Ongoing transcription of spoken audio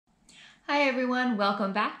Hi everyone,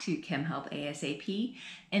 welcome back to Chem Help ASAP.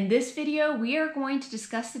 In this video, we are going to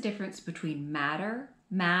discuss the difference between matter,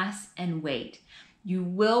 mass, and weight. You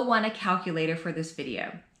will want a calculator for this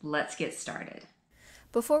video. Let's get started.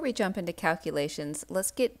 Before we jump into calculations,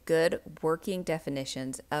 let's get good working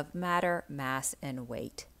definitions of matter, mass, and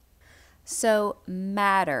weight. So,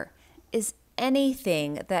 matter is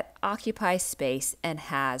anything that occupies space and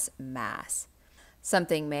has mass.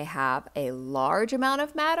 Something may have a large amount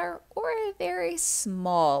of matter or a very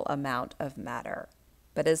small amount of matter.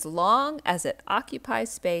 But as long as it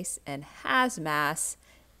occupies space and has mass,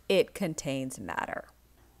 it contains matter.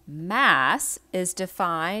 Mass is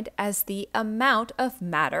defined as the amount of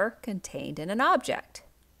matter contained in an object.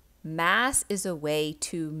 Mass is a way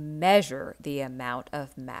to measure the amount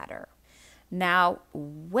of matter. Now,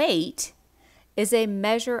 weight is a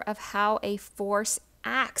measure of how a force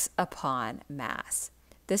acts upon mass.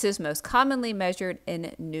 This is most commonly measured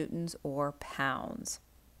in newtons or pounds.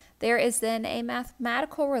 There is then a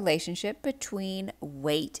mathematical relationship between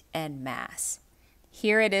weight and mass.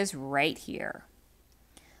 Here it is right here.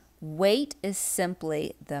 Weight is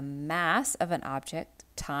simply the mass of an object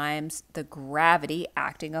times the gravity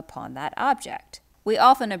acting upon that object. We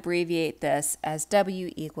often abbreviate this as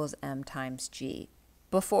W equals m times g.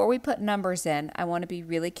 Before we put numbers in, I want to be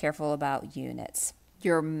really careful about units.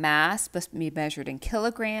 Your mass must be measured in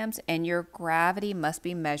kilograms and your gravity must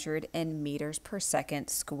be measured in meters per second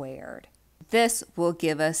squared. This will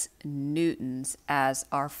give us newtons as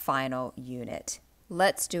our final unit.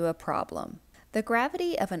 Let's do a problem. The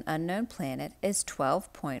gravity of an unknown planet is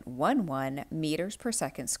 12.11 meters per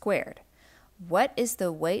second squared. What is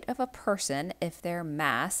the weight of a person if their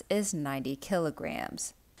mass is 90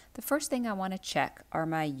 kilograms? The first thing I want to check are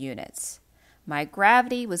my units. My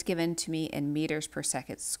gravity was given to me in meters per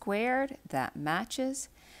second squared, that matches,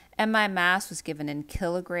 and my mass was given in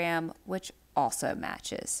kilogram, which also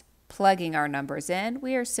matches. Plugging our numbers in,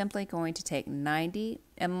 we are simply going to take 90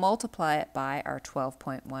 and multiply it by our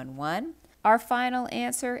 12.11. Our final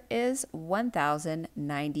answer is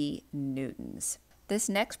 1,090 newtons. This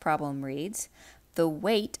next problem reads, the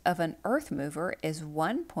weight of an earth mover is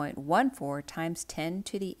 1.14 times 10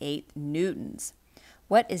 to the 8th newtons.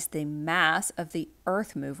 What is the mass of the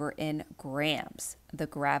earth mover in grams? The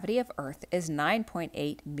gravity of Earth is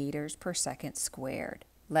 9.8 meters per second squared.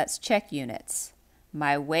 Let's check units.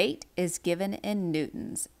 My weight is given in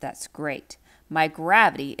newtons. That's great. My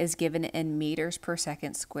gravity is given in meters per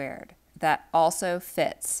second squared. That also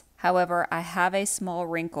fits. However, I have a small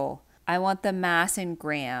wrinkle. I want the mass in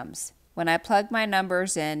grams. When I plug my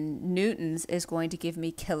numbers in, newtons is going to give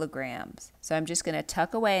me kilograms. So I'm just going to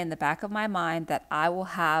tuck away in the back of my mind that I will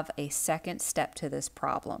have a second step to this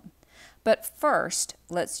problem. But first,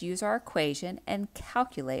 let's use our equation and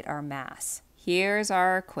calculate our mass. Here's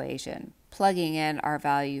our equation. Plugging in our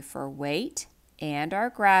value for weight and our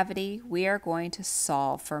gravity, we are going to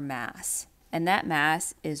solve for mass. And that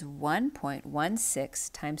mass is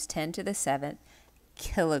 1.16 times 10 to the 7th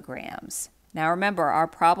kilograms. Now remember, our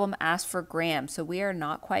problem asked for grams, so we are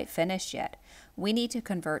not quite finished yet. We need to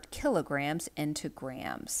convert kilograms into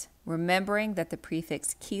grams. Remembering that the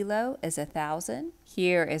prefix kilo is 1,000,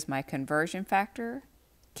 here is my conversion factor.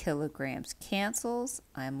 Kilograms cancels.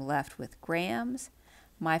 I'm left with grams.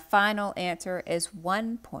 My final answer is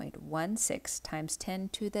 1.16 times 10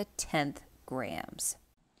 to the 10th grams.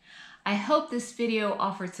 I hope this video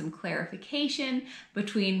offered some clarification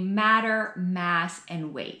between matter, mass,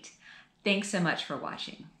 and weight. Thanks so much for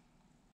watching.